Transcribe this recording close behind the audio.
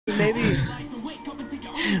Maybe,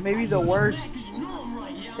 maybe the worst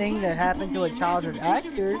thing that happened to a childhood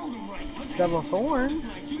actor, Bella Thorne.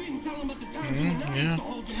 Yeah.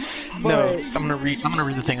 No, But I'm gonna read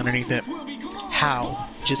the thing underneath it. How?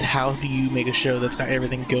 Just how do you make a show that's got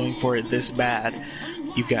everything going for it this bad?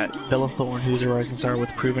 You've got Bella Thorne, who's a rising star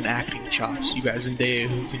with proven acting chops. You got Zendaya,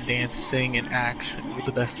 who can dance, sing, and act with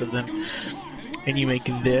the best of them. And you make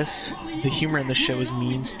this. The humor in the show is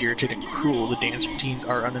mean-spirited and cruel. The dance routines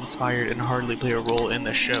are uninspired and hardly play a role in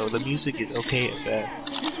the show. The music is okay at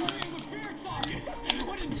best.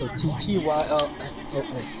 So TTYLOS.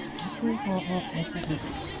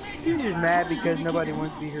 she's just mad because nobody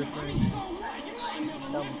wants to be her friend.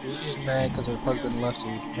 Dumb bitch. She's mad because her husband left her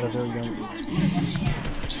at a very young age.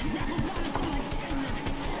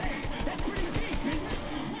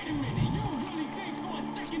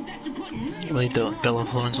 Really don't. Bella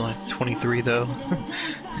Thorne's only 23 though,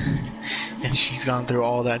 and she's gone through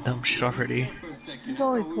all that dumb shit already. She's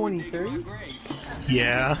only 23.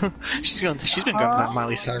 Yeah, she's been going through that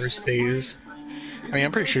Miley Cyrus phase. I mean,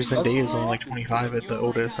 I'm pretty sure Zendaya is only like 25 at the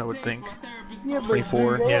oldest, I would think. Yeah, but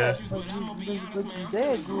 24, yeah.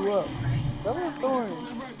 Zendaya grew up. Bella Thorne.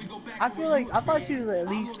 I thought she was at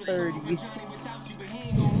least 30.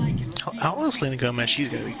 How old is Selena Gomez? She's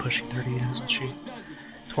gotta be pushing 30, isn't she?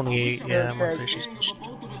 28, yeah, I'm gonna say she's pushing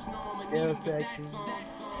 20. Still sexy.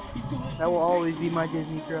 That will always be my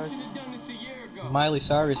Disney crush. Miley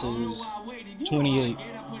Cyrus is 28.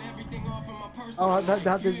 Oh, I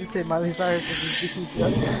thought you say Miley Cyrus is Disney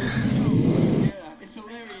crush.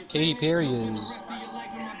 Katy Perry is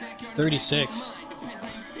 36.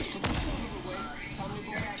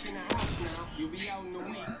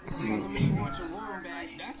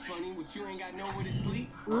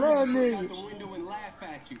 Love me.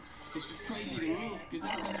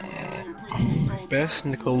 Best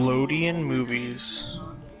Nickelodeon movies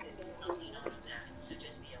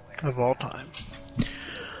of all time.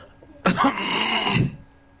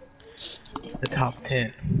 The top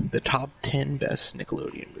 10. The top 10 best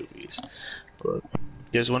Nickelodeon movies. Look,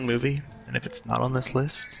 there's one movie, and if it's not on this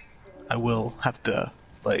list, I will have to,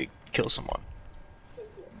 like, kill someone.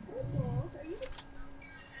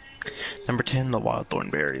 Number 10, The Wild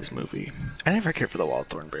Thornberrys movie. I never cared for The Wild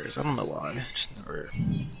Thornberrys. I don't know why. Just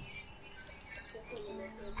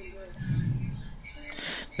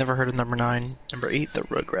never heard of number 9. Number 8, The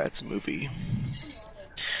Rugrats movie.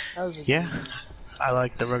 Yeah, I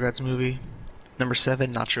like the Rugrats movie. Number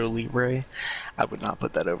 7, Nacho Libre. I would not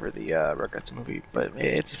put that over the Rugrats movie, but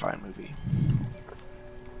it's a fine movie.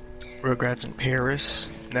 Rugrats in Paris.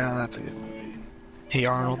 Nah, that's a good movie. Hey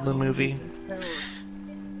Arnold, the movie.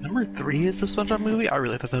 Number 3 is the SpongeBob movie. I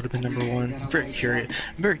really thought that would have been number 1. I'm very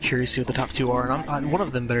curious to see what the top 2 are, and one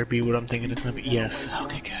of them better be what I'm thinking it's gonna be. Yes.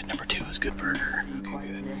 Okay, good. Number 2 is Good Burger. Okay,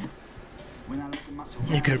 good.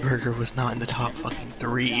 If Good Burger was not in the top fucking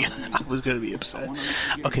 3, I was gonna be upset.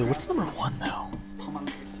 Okay, what's number 1 though?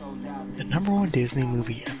 The number 1 Disney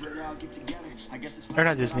movie ever. Or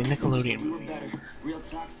not Disney, Nickelodeon movie.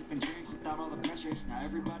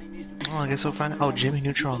 Oh, I guess we'll find out. Oh, Jimmy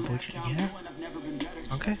Neutron, unfortunately. Yeah.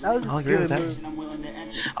 Okay, I'll agree with that.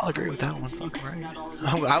 I'll agree with that one. Fucking right.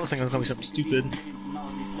 I was thinking it was gonna be something stupid.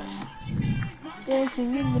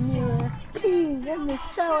 Dancing in the mirror, peeing in the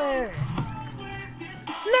shower.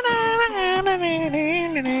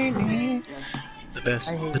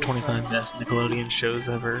 The 25 best Nickelodeon shows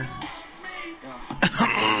ever.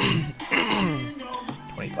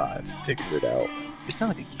 25, figure it out. It's not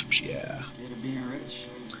like a game show, yeah.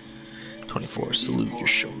 24, Salute Your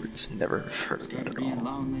Shorts. Never heard of that at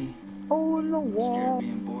all. Hole in the wall.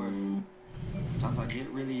 Sometimes I get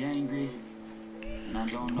really angry, and I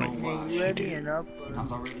don't know why.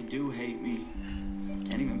 Sometimes I really do hate me.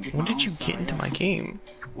 When did you get into my game?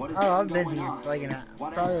 Oh, I've been here for like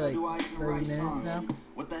probably like 30 minutes now.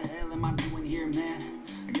 What the hell am I doing here, man?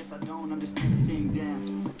 I guess I don't understand a thing,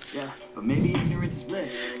 damn. Yeah, but maybe ignorance is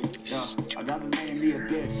bliss. Yeah, I'd rather lay in the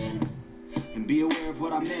abyss and be aware of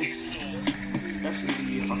what I miss. That's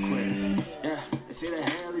really if I quit. Yeah, they say the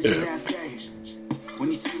hell is your last day. When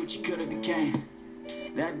you see what you could have became,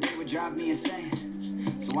 that day would drive me insane.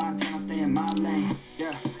 So I intend on staying in my lane.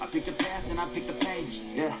 Yeah, I picked a path and I picked a page.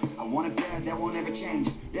 Yeah, I want it bad, that won't ever change.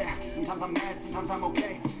 Yeah, sometimes I'm mad, sometimes I'm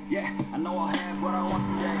okay. Yeah, I know I'll have what I want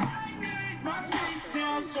someday. My space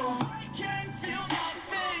now, so I can't feel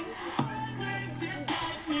nothing. This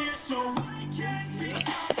life here, so I can't feel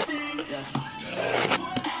nothing. Yeah.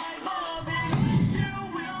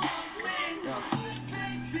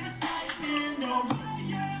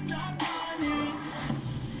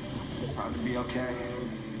 It's hard to be okay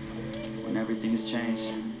when everything has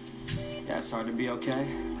changed. Yeah, it's hard to be okay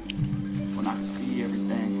when I can see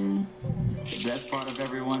everything. The best part of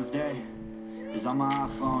everyone's day is on my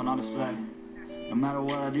iPhone on display. No matter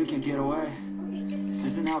what I do, can't get away. This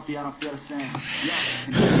isn't healthy, I don't feel the same.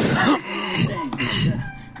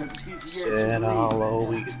 Said I'll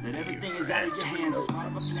always be that everything your is out of friend. your hands. It's part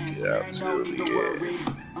of a Let's plan, get so there out ain't to no the need to end. worry.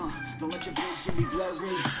 Don't let your vision be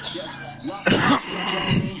blurry. Lock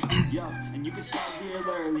me. And you can start real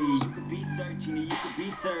early. You could be 13 or you could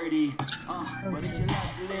be 30. But it's your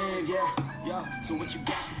life to live, So what you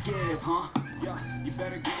got to give, huh? You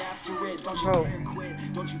better get after it. Don't you Bro, dare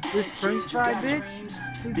quit. Don't you this dare French quit. fry bitch,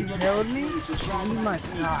 who just held me, he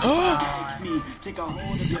must not.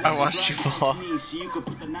 I watched you fall. So you could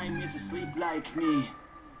put the nightmares to sleep like me.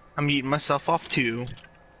 I'm eating myself off too.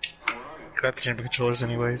 Got the chamber controllers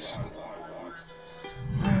anyways.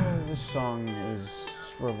 This song is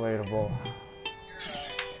relatable.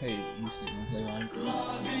 Hey, you see my play Minecraft?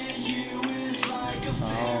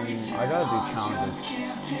 I gotta do challenges.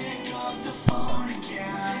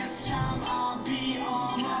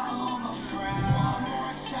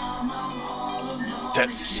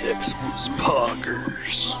 That 6 was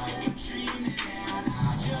poggers.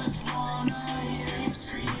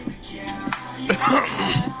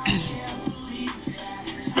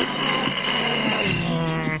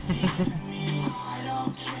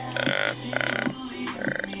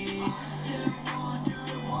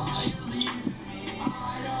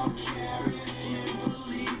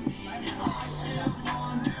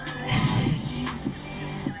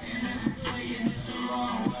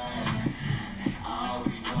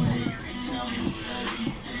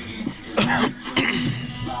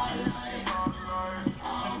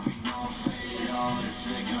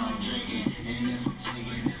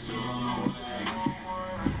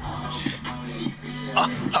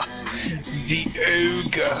 The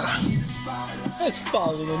ogre. Let's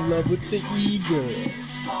fall in love with the eagle.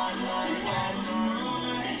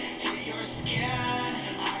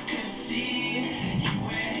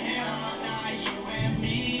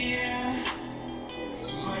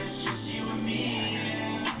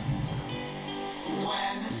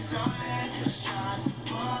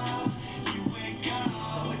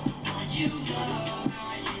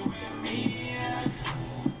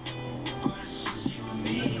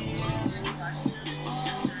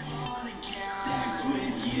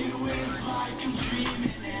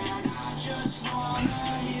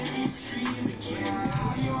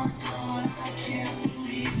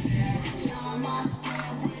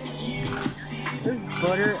 This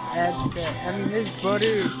butter extract. I mean, this butter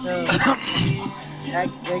is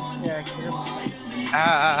extract.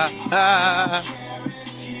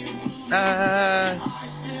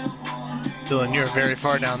 Dylan, you're very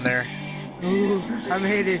far down there. Ooh, I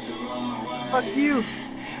made it. Fuck you.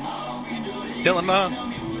 Dylan,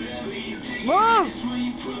 Move!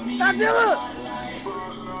 Stop Dylan!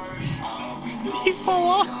 Did he fall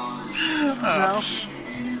off? No.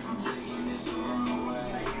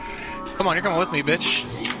 Come on, you're coming with me, bitch.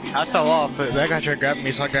 I fell off, but that guy tried grabbing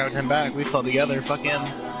me, so I grabbed him back. We fell together. Fuck him.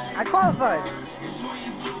 I qualified.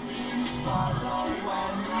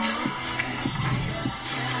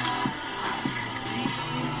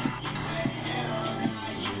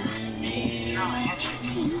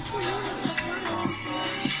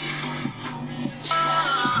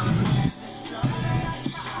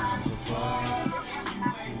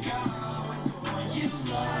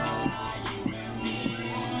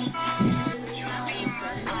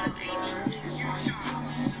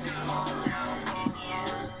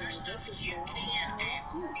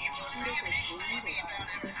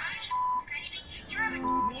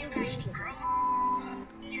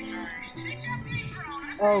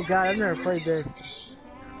 Oh god, I've never played this.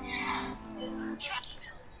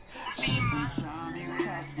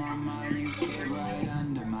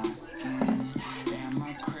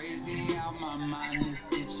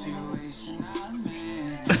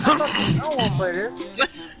 I don't want to play this.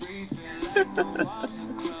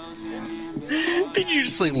 Did you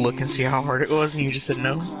just like look and see how hard it was and you just said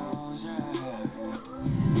no?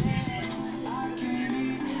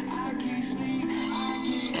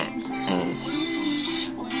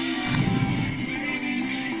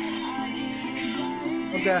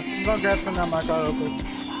 Okay, I'm gonna grab some out of my car real quick.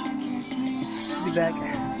 Be back.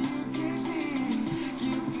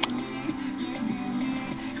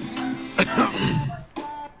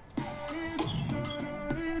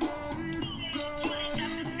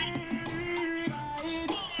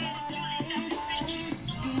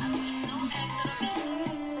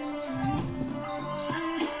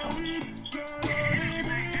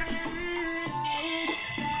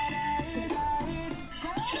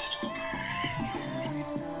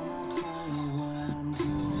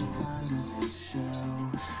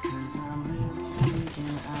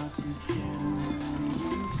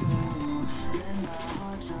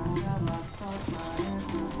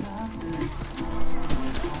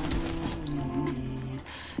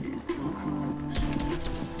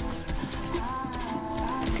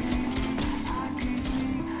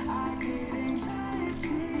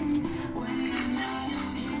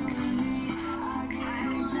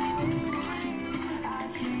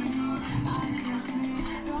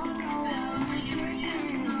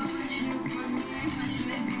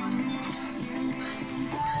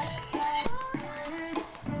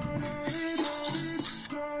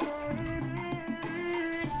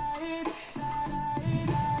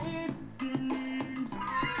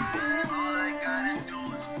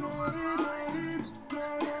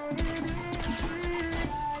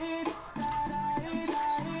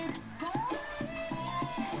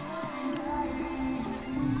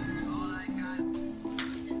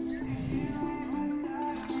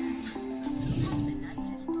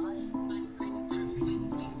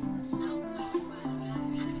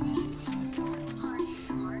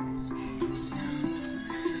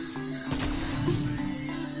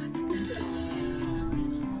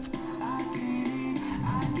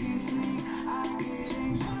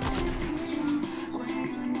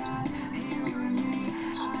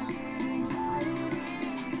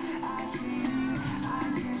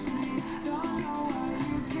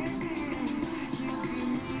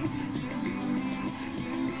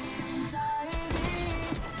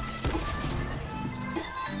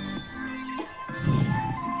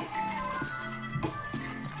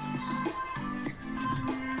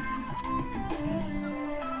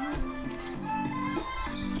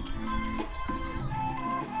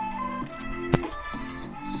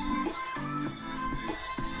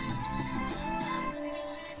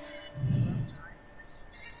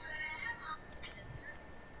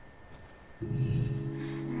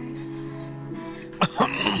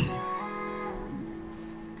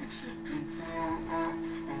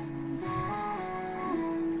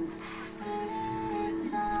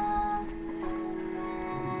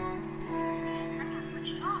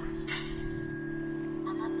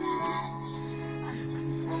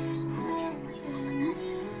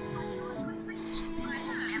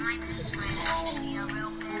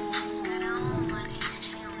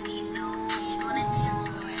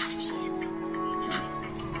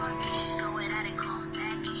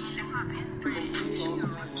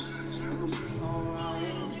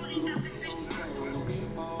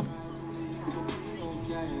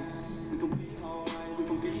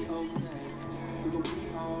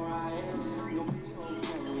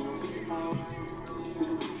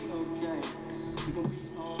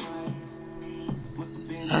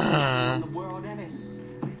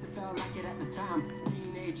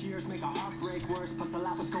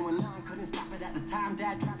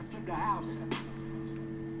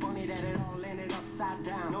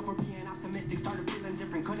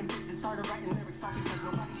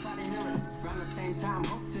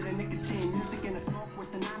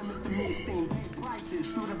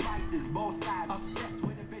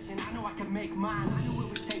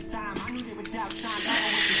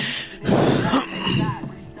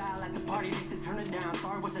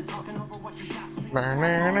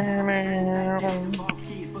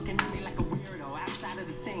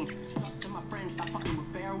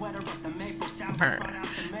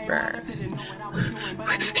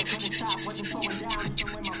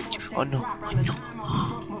 Oh no.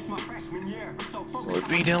 With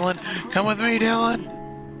me, Dylan. Come with me,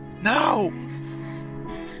 Dylan. No.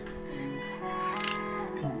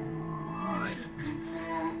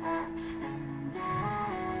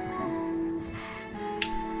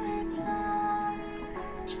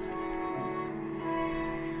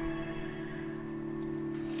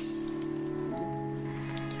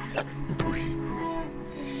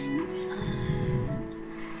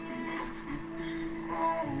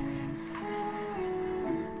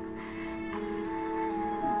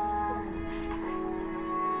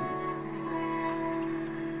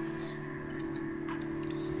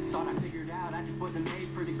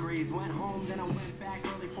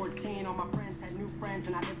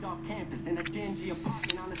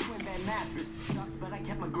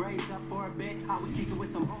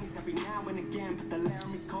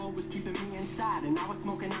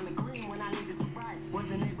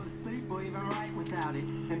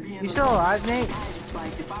 You still alive, Nate?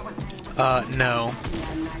 No.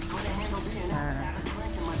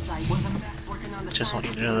 Just want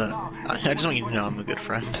you to know that. I just want you to know I'm a good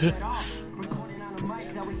friend.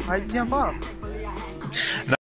 Why'd you jump off?